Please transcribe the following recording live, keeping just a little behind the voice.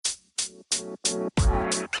Hey,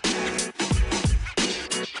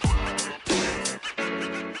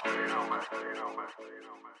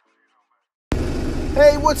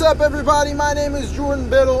 what's up, everybody? My name is Jordan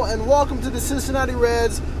Biddle, and welcome to the Cincinnati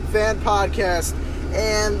Reds Fan Podcast.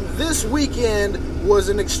 And this weekend was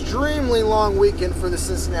an extremely long weekend for the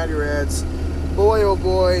Cincinnati Reds. Boy, oh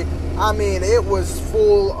boy, I mean, it was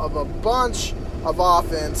full of a bunch of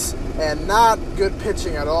offense and not good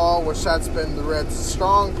pitching at all, which that's been the Reds'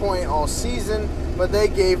 strong point all season. But they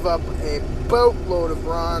gave up a boatload of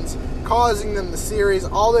runs, causing them the series.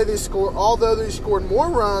 Although they scored more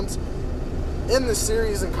runs in the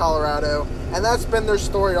series in Colorado, and that's been their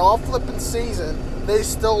story all flipping season, they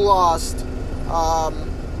still lost.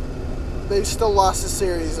 They still lost the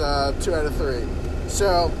series 2 out of 3.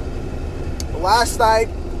 So last night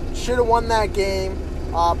should have won that game.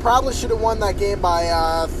 Probably should have won that game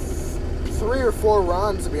by 3 or 4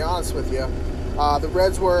 runs, to be honest with you. The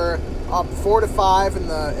Reds were up 4-5 in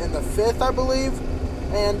the 5th, I believe.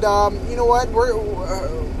 And you know what?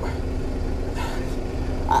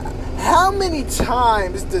 How many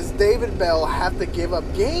times does David Bell have to give up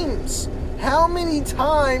games? How many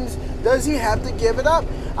times does he have to give it up?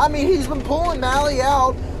 I mean, he's been pulling Malley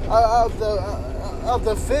out of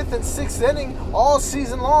the 5th and 6th inning all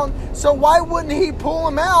season long. So why wouldn't he pull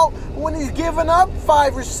him out when he's given up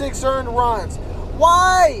 5 or 6 earned runs?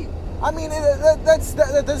 Why? I mean,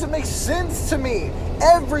 that doesn't make sense to me.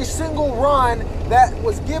 Every single run that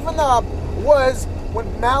was given up was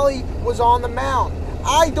when Malley was on the mound.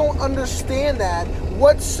 I don't understand that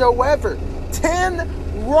whatsoever.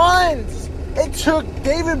 10 runs. It took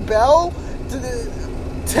David Bell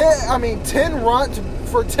 10 runs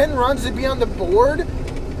for 10 runs to be on the board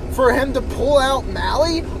for him to pull out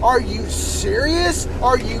Malley. Are you serious?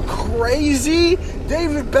 Are you crazy?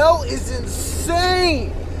 David Bell is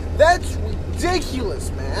insane. That's ridiculous,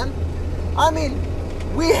 man. I mean,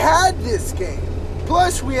 we had this game.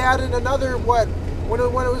 Plus, we added another, when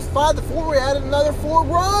it was 5-4, we added another 4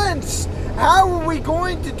 runs. How are we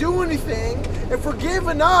going to do anything if we're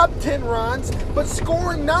giving up 10 runs but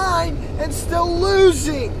scoring 9 and still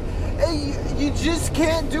losing? You just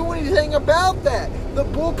can't do anything about that. The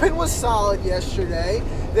bullpen was solid yesterday.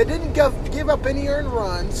 They didn't give up any earned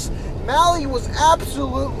runs. Malley was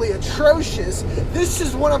absolutely atrocious. This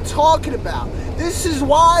is what I'm talking about. This is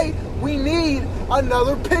why we need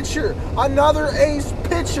another pitcher, another ace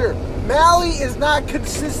pitcher. Malley is not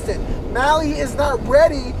consistent. Malley is not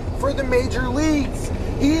ready for the major leagues.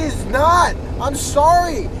 He is not. I'm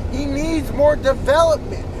sorry. He needs more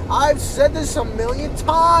development. I've said this a million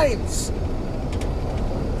times.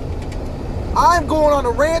 I'm going on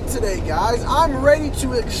a rant today, guys. I'm ready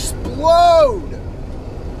to explode.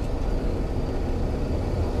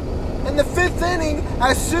 In the 5th inning,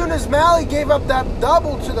 as soon as Malley gave up that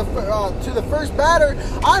double to the first batter,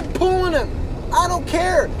 I'm pulling him. I don't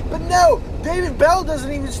care. But no, David Bell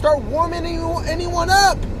doesn't even start warming anyone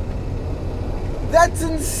up. That's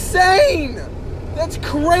insane. That's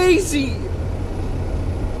crazy.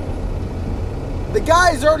 The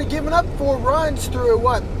guy's already given up 4 runs through,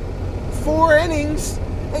 4 innings,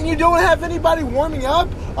 and you don't have anybody warming up?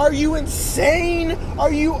 Are you insane?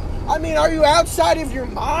 Are you outside of your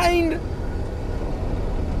mind?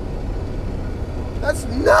 That's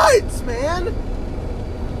nuts, man.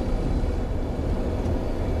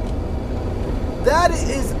 That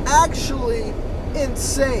is actually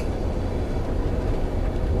insane.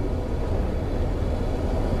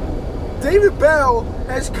 David Bell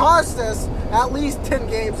has cost us at least 10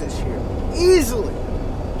 games this year. Easily.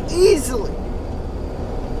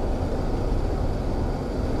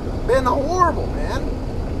 Been horrible, man.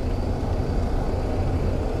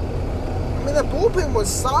 I mean, the bullpen was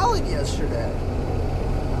solid yesterday.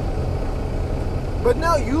 But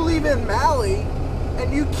no, you leave in Malley,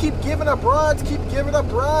 and you keep giving up runs.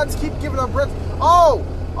 Oh,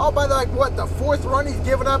 by the 4th run he's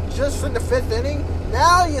given up just in the 5th inning?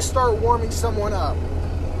 Now you start warming someone up.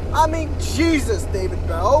 I mean, Jesus, David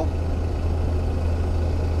Bell.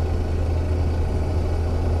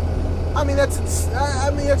 I mean, that's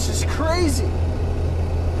just crazy.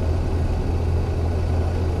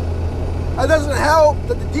 It doesn't help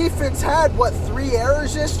that the defense had, 3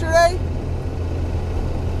 errors yesterday?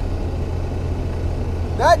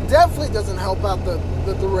 That definitely doesn't help out the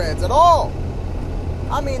Reds at all.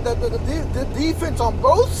 I mean, the defense on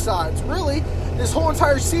both sides, really, this whole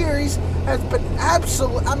entire series has been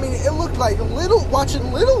absolute. I mean, it looked like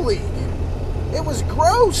watching Little League. It was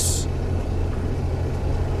gross.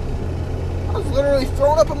 I was literally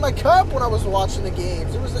throwing up in my cup when I was watching the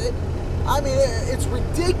games. It's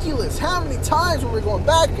ridiculous. How many times were we going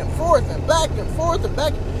back and forth and back and forth and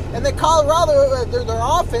back? And then Colorado, their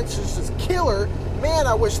offense is just killer. Man,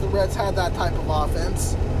 I wish the Reds had that type of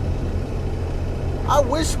offense. I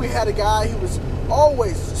wish we had a guy who was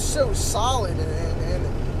always so solid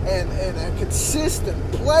and a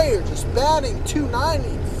consistent player, just batting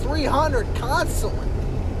 290, 300 constantly.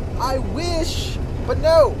 I wish, but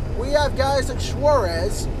no, we have guys like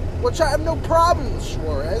Suarez, which I have no problem with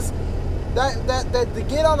Suarez, that to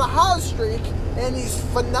get on a hot streak, and he's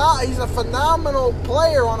a phenomenal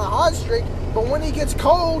player on a hot streak, but when he gets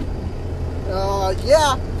cold,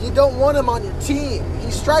 yeah, you don't want him on your team.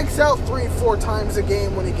 He strikes out 3-4 times a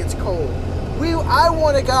game when he gets cold. I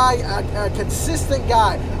want a guy, a consistent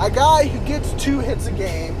guy, a guy who gets 2 hits a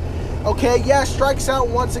game. Okay, yeah, strikes out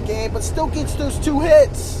once a game, but still gets those 2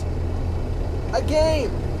 hits a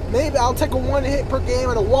game. Maybe I'll take a 1 hit per game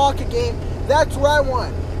and a walk a game. That's what I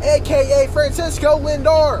want. AKA Francisco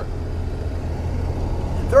Lindor.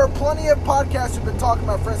 There are plenty of podcasts who've been talking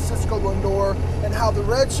about Francisco Lindor and how the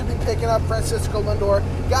Reds should be picking up Francisco Lindor.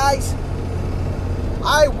 Guys,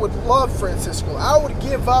 I would love Francisco. I would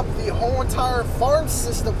give up the whole entire farm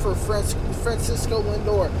system for Francisco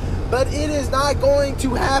Lindor. But it is not going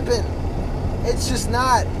to happen. It's just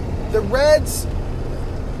not. The Reds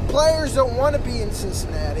players don't want to be in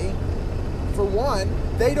Cincinnati. For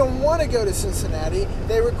one, they don't want to go to Cincinnati.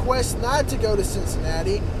 They request not to go to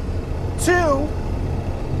Cincinnati. 2,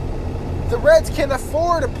 the Reds can't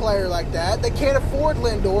afford a player like that. They can't afford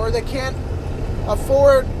Lindor. They can't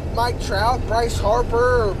afford Mike Trout, Bryce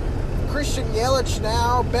Harper, Christian Yelich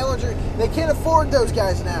now, Bellinger. They can't afford those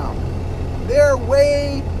guys now. They're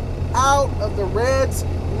way out of the Reds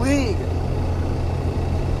league.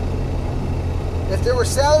 If there were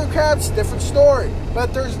salary caps, different story.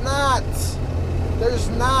 But there's not. There's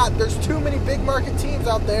not. There's too many big market teams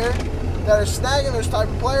out there that are snagging those type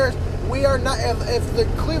of players. We are not. If the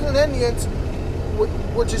Cleveland Indians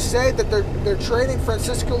would just say that they're trading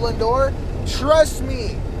Francisco Lindor, trust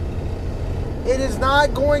me, it is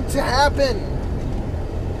not going to happen.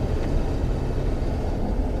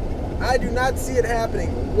 I do not see it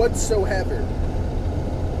happening whatsoever,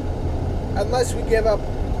 unless we give up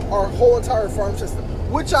our whole entire farm system,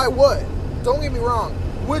 which I would. Don't get me wrong,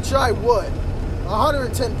 which I would,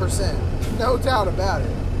 110%, no doubt about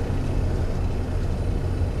it.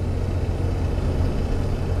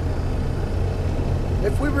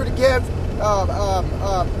 If we were to give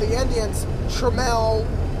the Indians Trammell,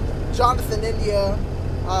 Jonathan India,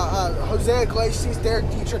 Jose Iglesias, Derek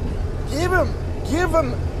Dietrich, give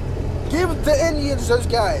the Indians those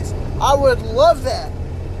guys. I would love that.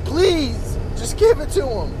 Please, just give it to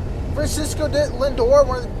them. Francisco Lindor,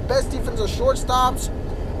 one of the best defensive shortstops,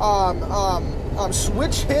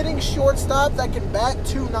 switch hitting shortstop that can bat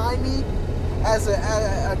 290 as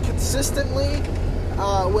a consistently.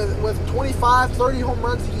 With 25, 30 home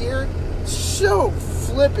runs a year. So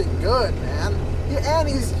flipping good, man. And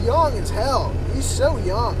he's young as hell. He's so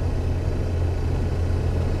young.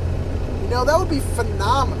 You know, that would be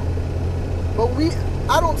phenomenal. But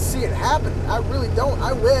I don't see it happening. I really don't.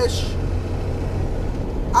 I wish.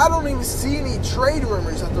 I don't even see any trade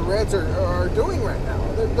rumors that the Reds are doing right now.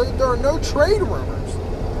 There are no trade rumors.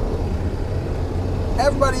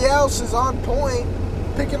 Everybody else is on point,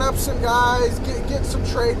 picking up some guys, get some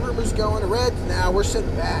trade rumors going. The Reds, now we're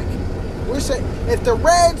sitting back. We're saying, if the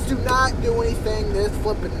Reds do not do anything this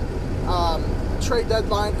flipping trade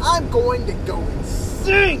deadline, I'm going to go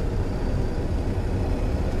insane.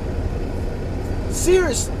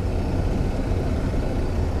 Seriously.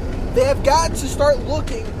 They have got to start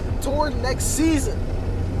looking toward next season.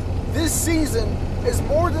 This season is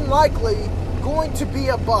more than likely going to be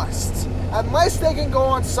a bust. Unless they can go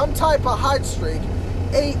on some type of hot streak,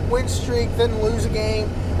 8-win streak, then lose a game,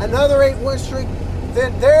 another 8-win streak,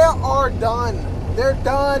 then they are done. They're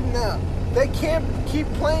done. They can't keep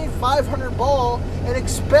playing 500 ball and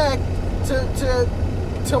expect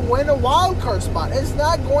to win a wild card spot. It's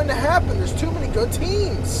not going to happen. There's too many good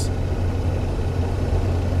teams.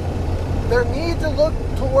 They need to look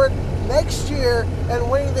toward next year and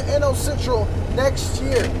winning the NL Central next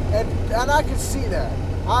year. And I can see that.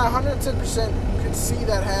 I 110% can see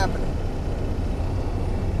that happening.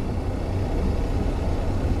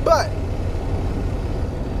 But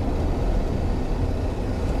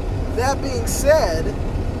that being said,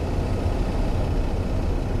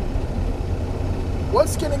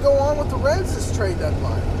 what's going to go on with the Reds this trade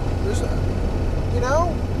deadline?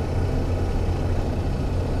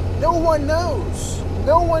 No one knows.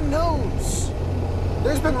 No one knows.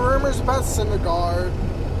 There's been rumors about Syndergaard.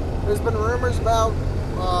 There's been rumors about,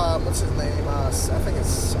 what's his name? I think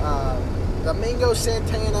it's Domingo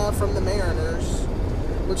Santana from the Mariners,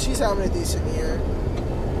 which he's having a decent year.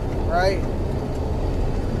 right?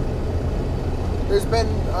 There's been,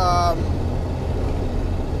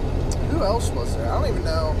 who else was there? I don't even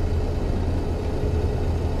know.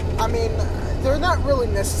 I mean, they're not really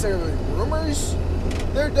necessarily rumors.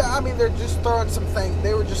 They're just throwing some things.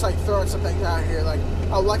 They were just like throwing some things out here, like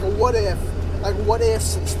a what if, like what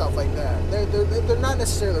ifs and stuff like that. They're not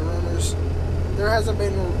necessarily rumors. There hasn't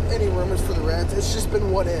been any rumors for the Reds. It's just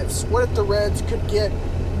been what ifs. What if the Reds could get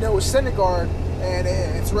Noah Syndergaard, and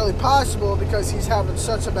it's really possible because he's having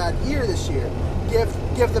such a bad year this year. Give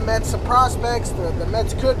the Mets some prospects. The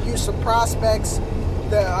Mets could use some prospects.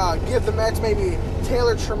 Give the Mets maybe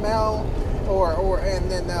Taylor Trammell,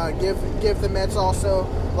 and then give the Mets also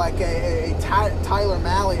like a Tyler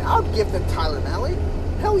Mahle. I would give them Tyler Mahle.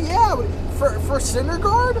 Hell yeah! For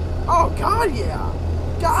Syndergaard? Oh God yeah!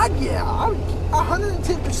 God yeah! I would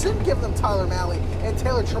 110% give them Tyler Mahle and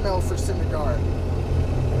Taylor Trammell for Syndergaard.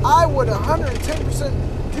 I would 110%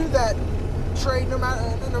 do that trade no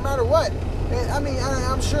matter what. I mean,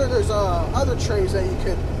 I'm sure there's other trades that you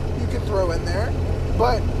could throw in there,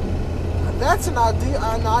 but that's an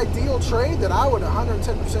ideal trade that I would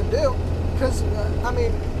 110% do. Because I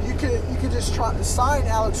mean, you could just try to sign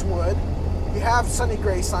Alex Wood. You have Sonny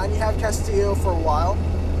Gray signed. You have Castillo for a while.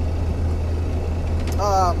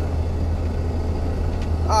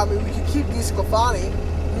 I mean, we could keep DeSclafani.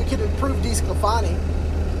 We could improve DeSclafani.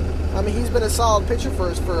 I mean, he's been a solid pitcher for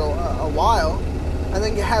us for a while. And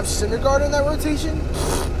then you have Syndergaard in that rotation.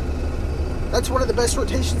 That's one of the best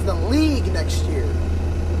rotations in the league next year.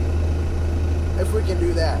 If we can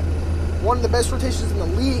do that. One of the best rotations in the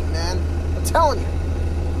league, man. I'm telling you.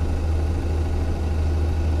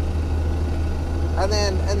 And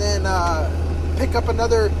then pick up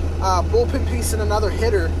another bullpen piece and another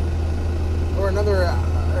hitter. Or another...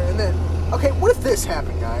 and then... Okay, what if this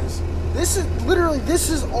happened, guys? This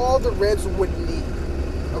is all the Reds would need.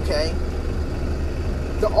 Okay?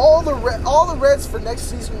 All the Reds for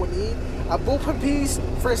next season would need a bullpen piece,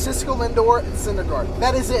 Francisco Lindor, and Syndergaard.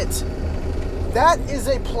 That is it. That is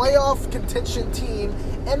a playoff contention team,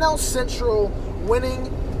 NL Central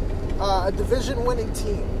winning, a division winning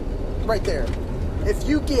team, right there. If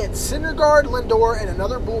you get Syndergaard, Lindor, and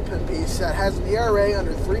another bullpen piece that has an ERA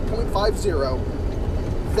under 3.50,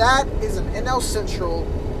 that is an NL Central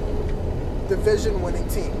division winning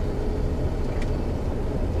team.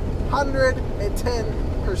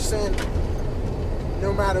 110%,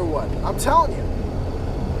 no matter what. I'm telling you.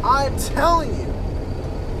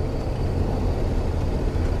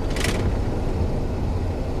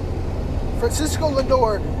 Francisco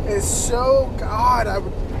Lindor is so... God, I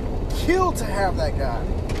would kill to have that guy.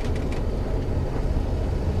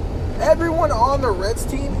 Everyone on the Reds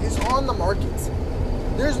team is on the market.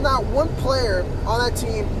 There's not one player on that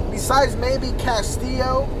team, besides maybe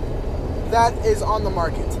Castillo, that is on the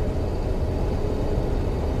market.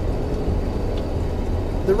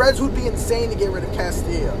 The Reds would be insane to get rid of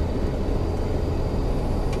Castillo.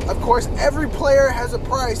 Of course, every player has a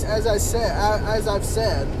price, as I've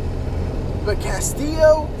said. But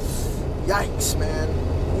Castillo, yikes, man.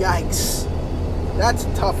 Yikes. That's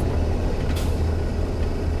a tough one.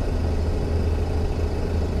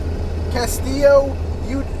 Castillo,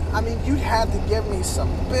 you'd have to give me some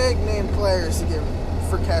big name players to give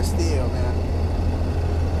for Castillo, man.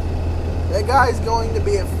 That guy's going to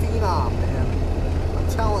be a phenom, man. I'm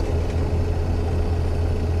telling you.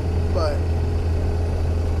 But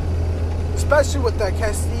especially with that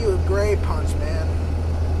Castillo Gray punch, man.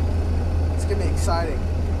 It's gonna be exciting.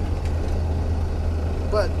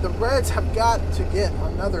 But the Reds have got to get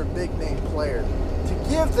another big name player to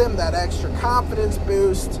give them that extra confidence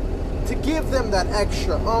boost, to give them that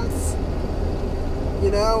extra oomph. You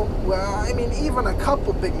know, well, I mean, even a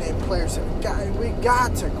couple big name players we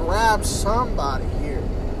got to grab somebody here.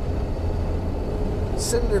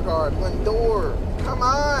 Syndergaard, Lindor, come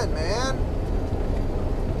on, man.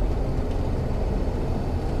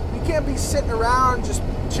 You can't be sitting around just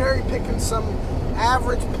cherry picking some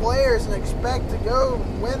average players and expect to go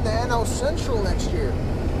win the NL Central next year.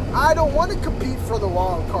 I don't want to compete for the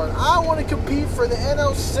wild card. I want to compete for the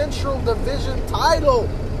NL Central Division title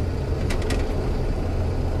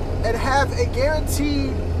and have a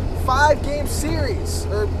guaranteed 5-game series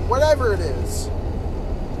or whatever it is.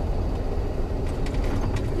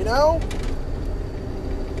 You know?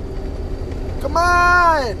 Come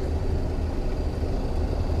on!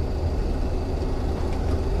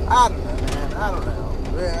 I don't know, man. I don't know.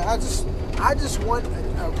 I just want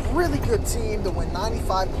a really good team to win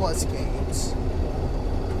 95 plus games.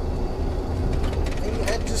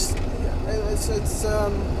 And just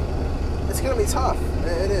it's going to be tough.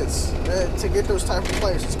 It is. To get those type of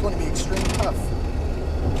players, it's going to be extremely tough.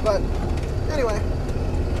 But anyway,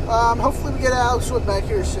 hopefully we get Alex Wood back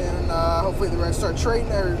here soon. Hopefully the Reds start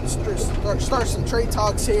trading or start some trade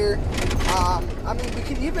talks here. I mean, we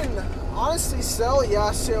could even honestly sell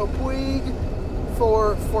Yasiel Puig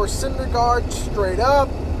for Syndergaard straight up.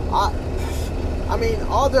 I mean,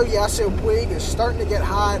 although Yasiel Puig is starting to get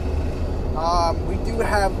hot, we do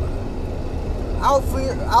have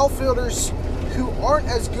outfielders who aren't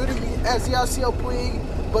as good as Yasiel Puig,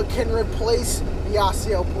 but can replace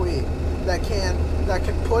Yasiel Puig. That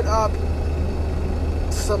can put up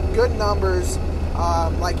some good numbers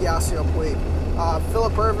like Yasiel Puig.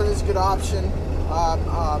 Phillip Ervin is a good option.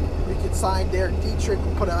 We could sign Derek Dietrich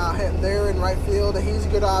and put him out there in right field. He's a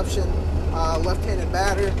good option. Left-handed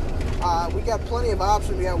batter. We got plenty of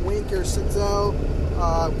options. We got Winker, Senzo,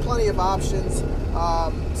 plenty of options.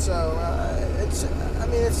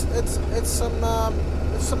 It's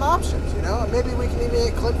some options, you know. Maybe we can even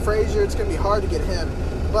get Clint Frazier. It's going to be hard to get him,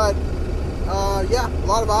 but yeah, a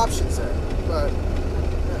lot of options there. But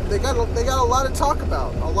they got a lot to talk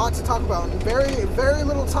about. A lot to talk about in very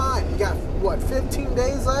little time. You got what, 15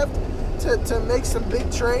 days left to make some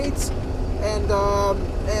big trades, and a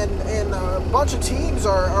bunch of teams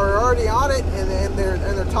are already on it, and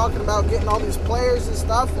they're talking about getting all these players and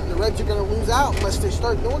stuff. And the Reds are going to lose out unless they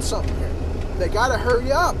start doing something here. They got to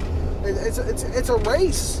hurry up. It's a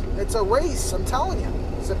race. It's a race. I'm telling you,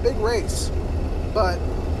 it's a big race. But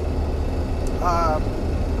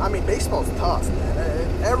I mean, baseball's tough,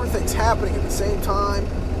 man. Everything's happening at the same time.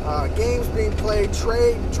 Games being played,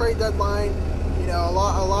 trade deadline. You know, a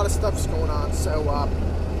lot of stuff's going on. So,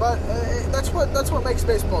 but that's what makes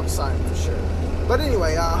baseball exciting for sure. But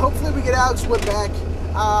anyway, hopefully we get Alex Wood back.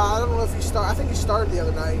 I don't know if he started. I think he started the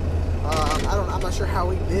other night. I'm not sure how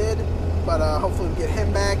he did, but hopefully we get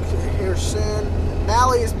him back here soon.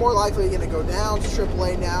 Malley is more likely going to go down to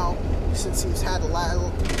AAA now, since he's had the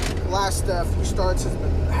last few starts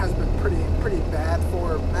has been pretty bad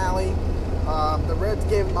for Malley. The Reds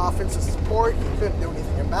gave him offensive support. He couldn't do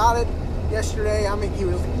anything about it yesterday. I mean, he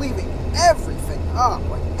was leaving everything up,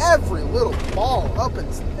 like every little ball up in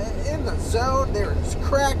the zone. They were just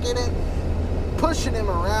cracking it, pushing him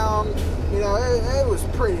around. You know, it was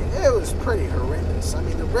pretty horrendous. I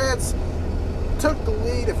mean, the Reds took the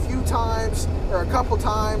lead a couple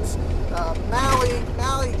times.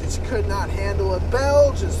 Malley just could not handle it.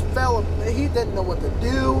 Bell just fell. He didn't know what to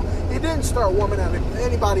do. He didn't start warming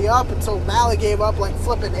anybody up until Malley gave up like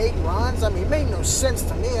flipping 8 runs. I mean, it made no sense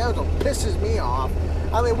to me. That was what pisses me off.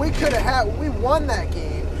 I mean, we won that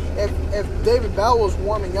game if David Bell was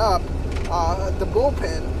warming up the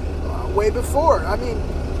bullpen way before. I mean,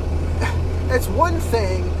 it's one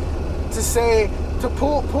thing to say to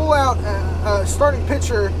pull out a starting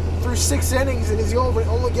pitcher through 6 innings and he's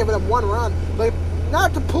only giving up 1 run, but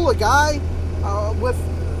not to pull a guy with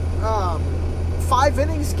 5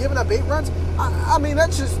 innings giving up 8 runs. I mean,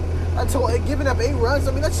 that's just until giving up 8 runs.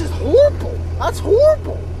 I mean, that's just horrible. That's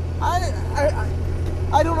horrible. I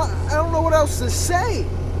don't know what else to say.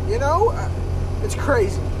 You know, it's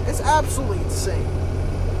crazy. It's absolutely insane.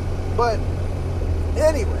 But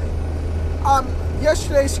anyway,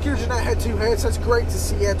 yesterday, Scooter Gennett had 2 hits. That's great to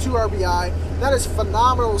see. He had 2 RBI. That is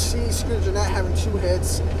phenomenal to see Scooter Gennett having 2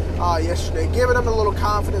 hits yesterday, giving him a little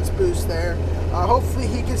confidence boost there. Hopefully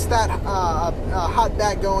he gets that hot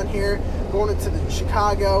bat going here, going into the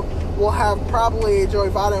Chicago. We'll have probably Joey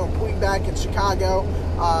Votto and Puig back in Chicago,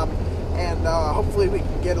 and hopefully we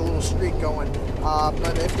can get a little streak going.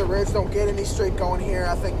 But if the Reds don't get any streak going here,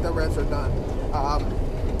 I think the Reds are done.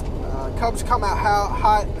 Cubs come out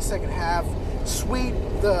hot in the second half, sweep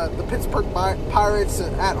the Pittsburgh Pirates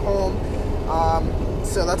at home.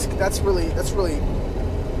 So that's really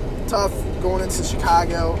tough going into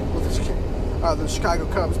Chicago with the Chicago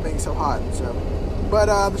Cubs being so hot. So, but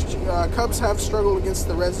the Cubs have struggled against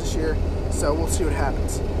the Reds this year, so we'll see what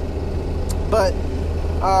happens. But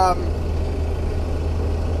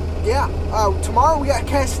tomorrow we got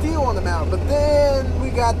Castillo on the mound, but then we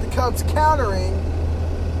got the Cubs countering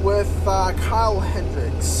with Kyle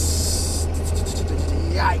Hendricks.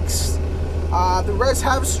 Yikes. The Reds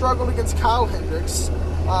have struggled against Kyle Hendricks.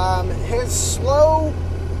 His slow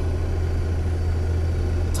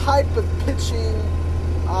type of pitching,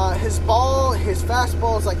 his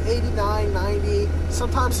fastball is like 89, 90.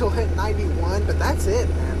 Sometimes he'll hit 91, but that's it,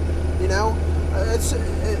 man. You know,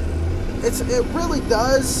 it really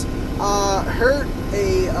does hurt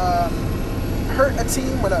a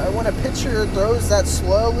team when a pitcher throws that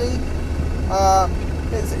slowly.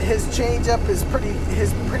 His changeup is pretty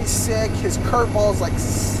sick. His curveball is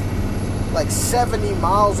like 70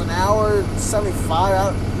 miles an hour,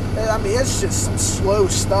 75. I mean, it's just some slow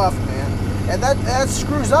stuff, man. and that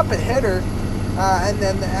screws up a hitter. And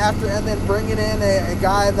then bringing in a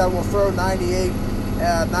guy that will throw 98,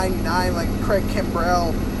 99 like Craig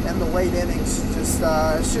Kimbrell in the late innings.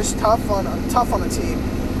 It's just tough on a team.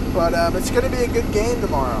 But it's going to be a good game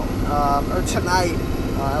tomorrow or tonight.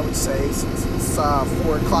 I would say since it's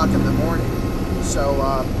 4 o'clock in the morning.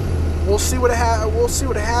 So we'll see what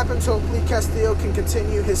happens. Hopefully Castillo can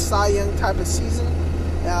continue his Cy Young type of season.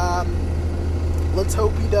 Let's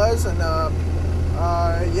hope he does. And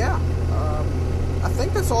I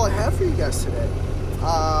think that's all I have for you guys today.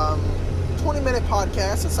 20-minute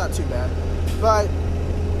podcast. That's not too bad. But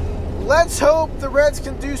let's hope the Reds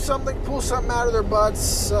can do something, pull something out of their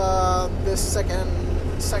butts this second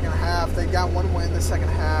half. They got one win the second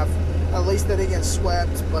half. At least they didn't get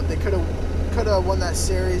swept, but they could have won that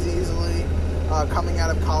series easily coming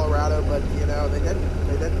out of Colorado. But they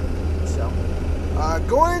didn't. So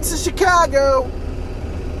going into Chicago,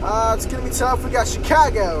 it's gonna be tough. We got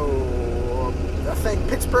Chicago, I think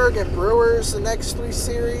Pittsburgh and Brewers the next 3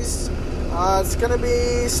 series. It's going to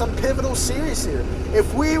be some pivotal series here.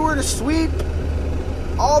 If we were to sweep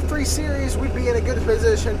all 3 series, we'd be in a good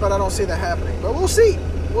position, but I don't see that happening. But we'll see.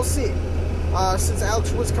 Since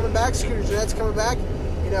Alex Wood's coming back, Scooter Jeanette's coming back,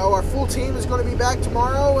 our full team is going to be back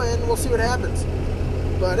tomorrow, and we'll see what happens.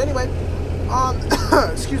 But anyway,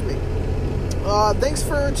 excuse me. Thanks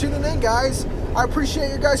for tuning in, guys. I appreciate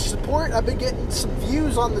your guys' support. I've been getting some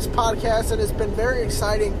views on this podcast, and it's been very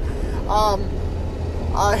exciting.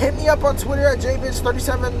 Hit me up on Twitter at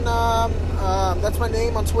jbiz37. That's my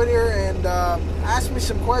name on Twitter, and ask me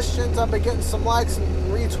some questions. I've been getting some likes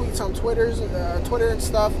and retweets on Twitter and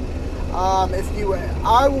stuff.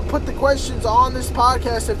 I will put the questions on this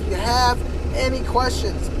podcast. If you have any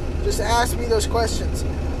questions, just ask me those questions.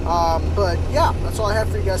 But yeah, that's all I have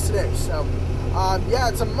for you guys today. So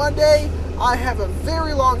it's a Monday. I have a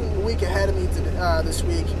very long week ahead of me this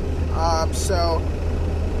week, so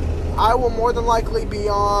I will more than likely be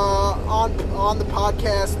on the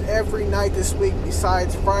podcast every night this week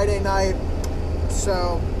besides Friday night.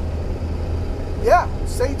 So yeah,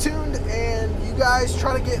 stay tuned, and you guys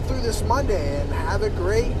try to get through this Monday and have a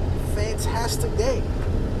great, fantastic day.